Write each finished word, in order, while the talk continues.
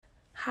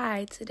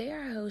Hi, today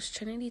our host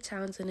Trinity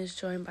Townsend is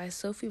joined by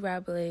Sophie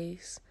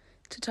Rabelais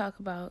to talk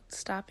about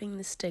stopping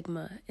the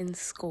stigma in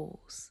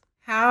schools.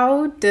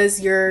 How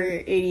does your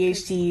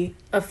ADHD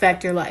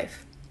affect your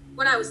life?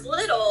 When I was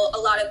little, a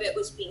lot of it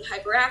was being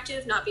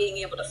hyperactive, not being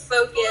able to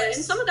focus.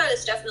 And some of that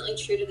is definitely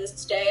true to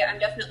this day. I'm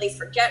definitely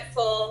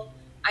forgetful.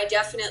 I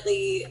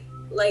definitely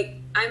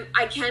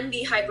I can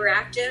be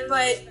hyperactive,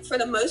 but for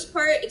the most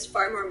part it's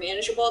far more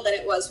manageable than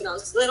it was when I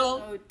was little.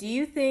 So, do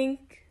you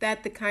think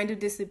that the kind of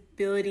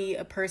disability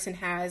a person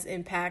has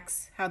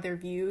impacts how they're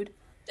viewed?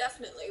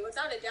 Definitely,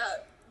 without a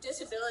doubt.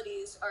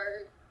 Disabilities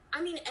are,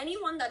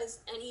 anyone that is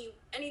any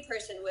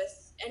person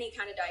with any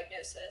kind of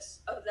diagnosis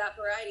of that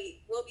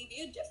variety will be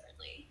viewed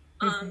differently.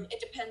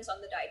 It depends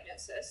on the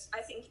diagnosis.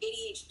 I think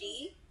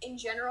ADHD in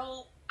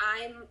general,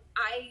 I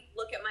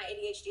look at my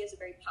ADHD as a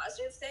very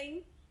positive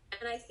thing,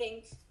 and I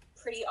think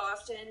pretty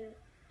often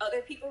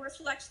other people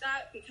reflect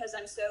that because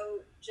I'm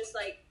so just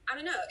I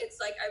don't know. It's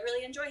like I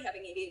really enjoy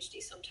having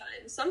ADHD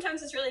sometimes.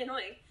 Sometimes it's really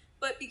annoying.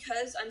 But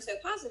because I'm so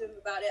positive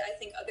about it, I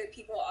think other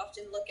people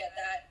often look at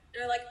that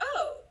and are like,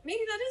 oh,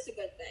 maybe that is a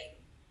good thing.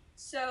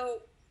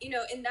 So,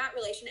 in that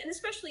relation, and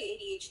especially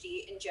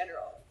ADHD in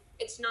general,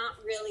 it's not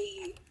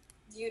really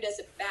viewed as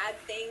a bad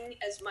thing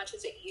as much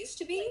as it used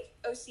to be.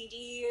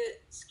 OCD,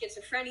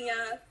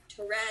 schizophrenia,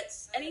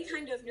 Tourette's, any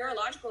kind of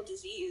neurological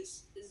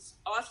disease is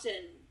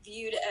often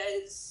viewed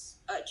as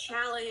a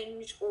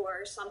challenge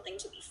or something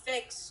to be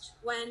fixed,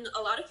 when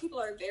a lot of people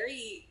are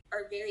very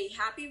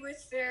happy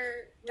with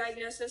their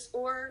diagnosis,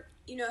 or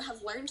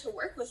have learned to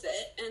work with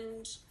it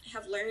and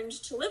have learned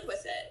to live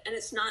with it, and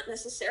it's not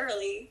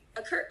necessarily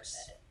a curse.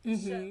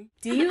 So.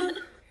 Do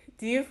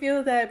you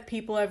feel that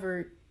people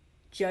ever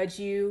judge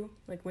you,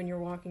 like when you're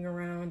walking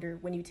around or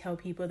when you tell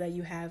people that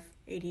you have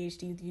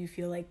ADHD? Do you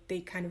feel like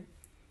they kind of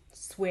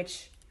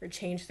switch or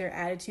change their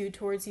attitude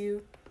towards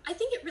you? I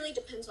think it really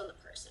depends on the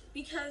person,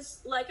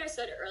 because like I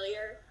said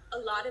earlier, a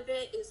lot of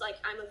it is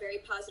I'm a very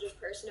positive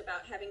person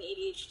about having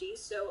ADHD,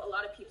 so a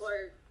lot of people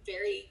are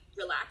very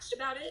relaxed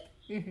about it.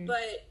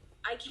 But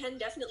I can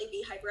definitely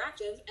be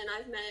hyperactive, and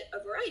I've met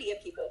a variety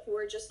of people who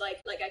are just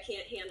like I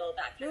can't handle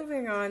that.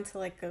 Moving on to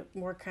a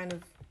more kind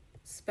of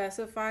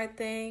specified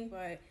thing,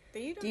 but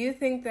do you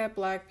think that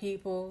Black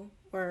people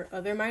or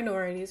other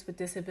minorities with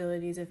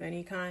disabilities of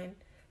any kind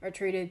are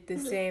treated the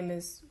same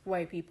as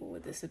white people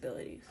with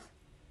disabilities?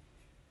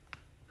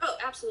 Oh,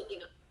 absolutely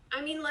not.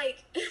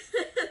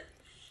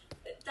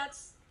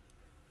 That's,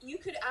 you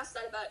could ask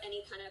that about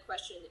any kind of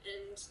question,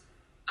 and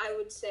I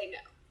would say no,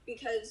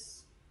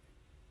 because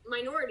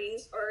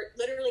minorities, or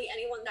literally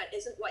anyone that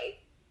isn't white,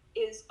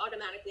 is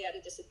automatically at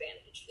a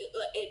disadvantage.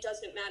 It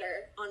doesn't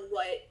matter on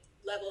what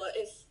level.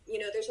 If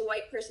there's a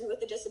white person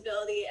with a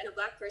disability and a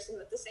Black person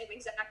with the same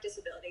exact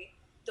disability,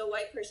 the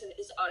white person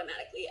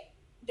automatically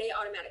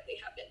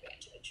have an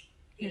advantage.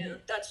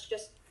 That's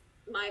just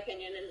my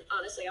opinion, and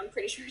honestly I'm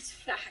pretty sure it's a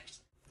fact.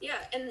 Yeah,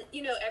 and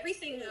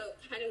everything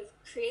kind of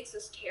creates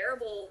this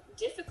terrible,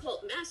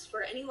 difficult mess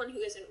for anyone who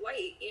isn't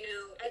white.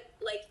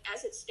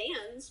 As it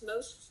stands, a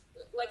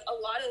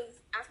lot of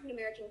African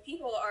American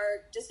people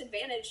are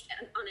disadvantaged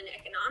on an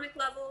economic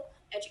level,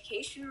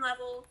 education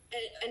level,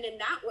 and in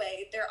that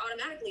way they're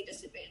automatically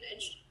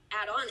disadvantaged.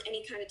 Add on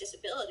any kind of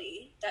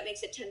disability, that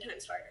makes it 10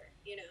 times harder.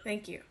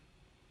 Thank you.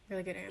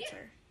 Really good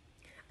answer.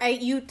 Yeah.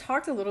 You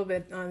talked a little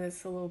bit on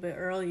this a little bit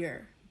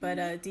earlier,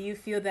 but do you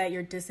feel that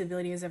your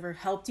disability has ever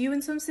helped you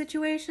in some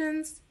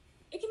situations?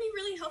 It can be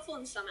really helpful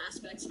in some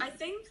aspects. I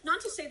think,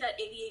 not to say that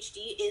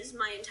ADHD is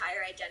my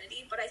entire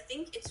identity, but I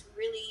think it's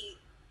really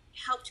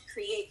helped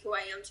create who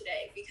I am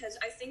today, because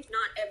I think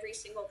not every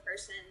single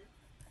person,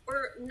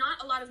 or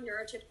not a lot of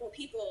neurotypical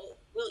people,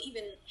 will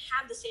even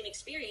have the same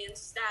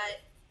experience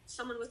that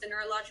someone with a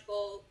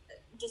neurological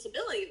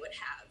disability would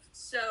have.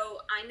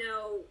 So I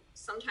know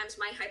sometimes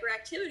my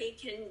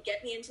hyperactivity can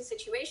get me into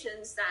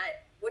situations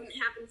that wouldn't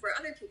happen for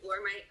other people,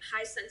 or my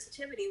high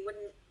sensitivity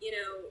wouldn't,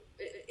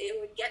 it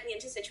would get me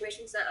into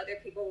situations that other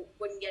people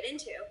wouldn't get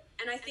into.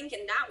 And I think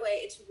in that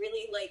way, it's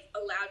really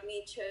allowed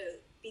me to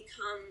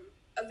become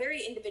a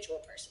very individual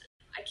person.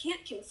 I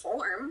can't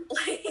conform.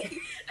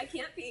 I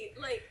can't be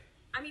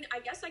I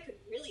guess I could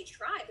really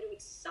try, but it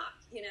would suck,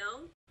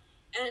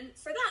 And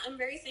for that, I'm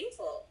very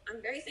thankful.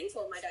 I'm very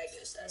thankful of my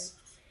diagnosis.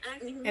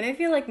 And I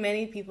feel like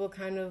many people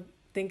kind of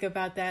think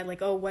about that,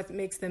 oh, what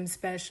makes them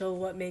special,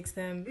 what makes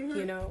them,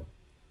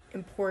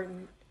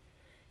 important.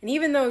 And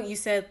even though you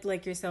said,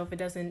 yourself, it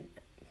doesn't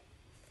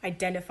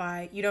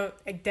you don't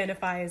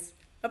identify as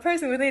a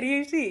person with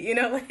ADHD,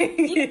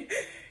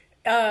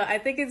 I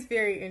think it's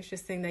very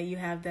interesting that you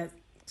have that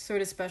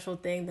sort of special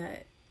thing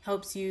that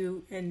helps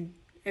you in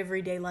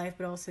everyday life,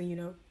 but also,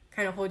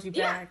 kind of hold you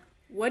back.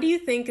 Yeah. What do you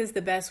think is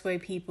the best way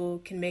people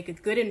can make a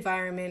good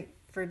environment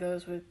for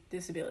those with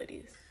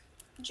disabilities?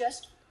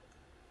 Just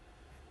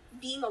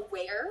being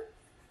aware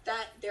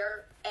that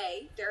there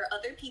are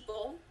other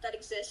people that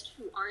exist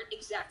who aren't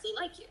exactly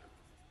like you.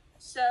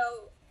 So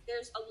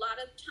there's a lot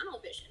of tunnel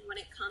vision when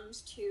it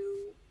comes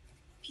to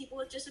people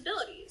with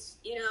disabilities,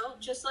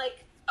 just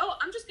oh,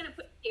 I'm just going to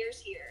put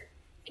stairs here.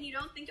 And you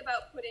don't think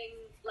about putting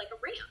a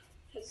ramp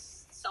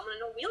because someone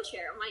in a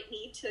wheelchair might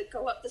need to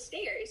go up the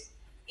stairs,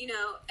 and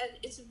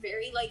it's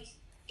very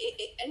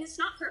and it's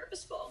not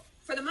purposeful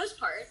for the most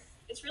part.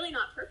 It's really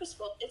not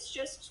purposeful. It's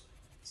just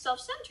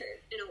self-centered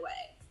in a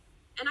way.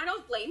 And I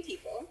don't blame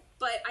people,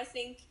 but I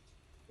think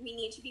we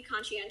need to be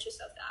conscientious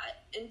of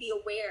that and be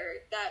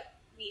aware that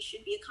we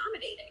should be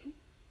accommodating.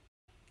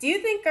 Do you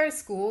think our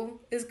school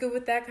is good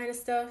with that kind of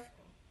stuff?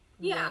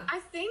 Yeah, I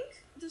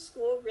think the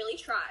school really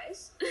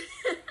tries.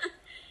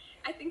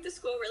 I think the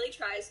school really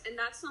tries, and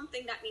that's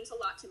something that means a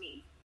lot to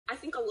me. I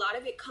think a lot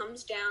of it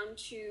comes down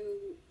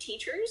to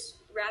teachers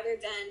rather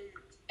than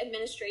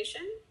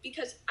administration,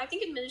 because I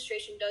think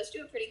administration does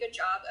do a pretty good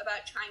job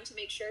about trying to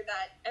make sure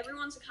that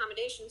everyone's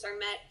accommodations are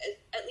met,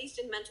 at least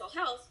in mental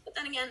health. But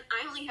then again,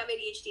 I only have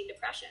ADHD and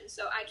depression,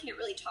 so I can't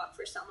really talk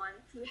for someone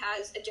who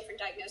has a different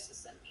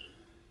diagnosis than me.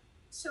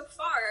 So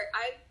far,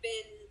 I've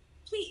been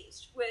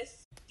pleased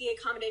with the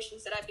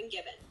accommodations that I've been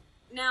given.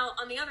 Now,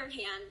 on the other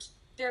hand,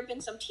 there have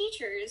been some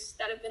teachers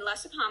that have been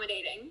less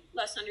accommodating,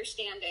 less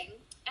understanding,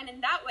 and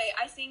in that way,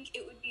 I think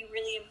it would be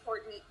really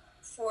important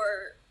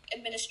for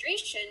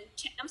administration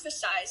to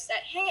emphasize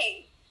that,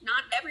 hey,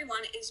 not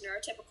everyone is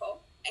neurotypical,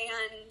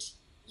 and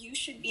you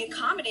should be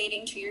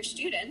accommodating to your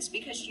students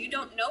because you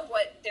don't know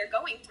what they're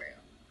going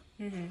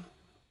through. Mm-hmm.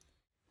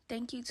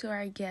 Thank you to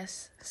our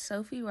guest,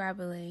 Sophie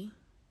Rabelais.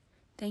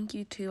 Thank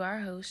you to our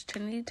hosts,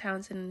 Trinity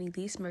Townsend and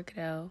Elise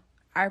Mercadal,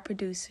 our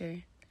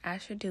producer,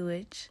 Asher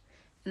Dewich,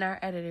 and our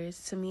editors,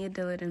 Tamia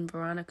Dillard and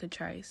Veronica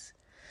Trice,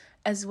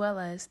 as well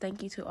as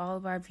thank you to all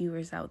of our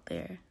viewers out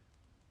there.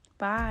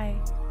 Bye.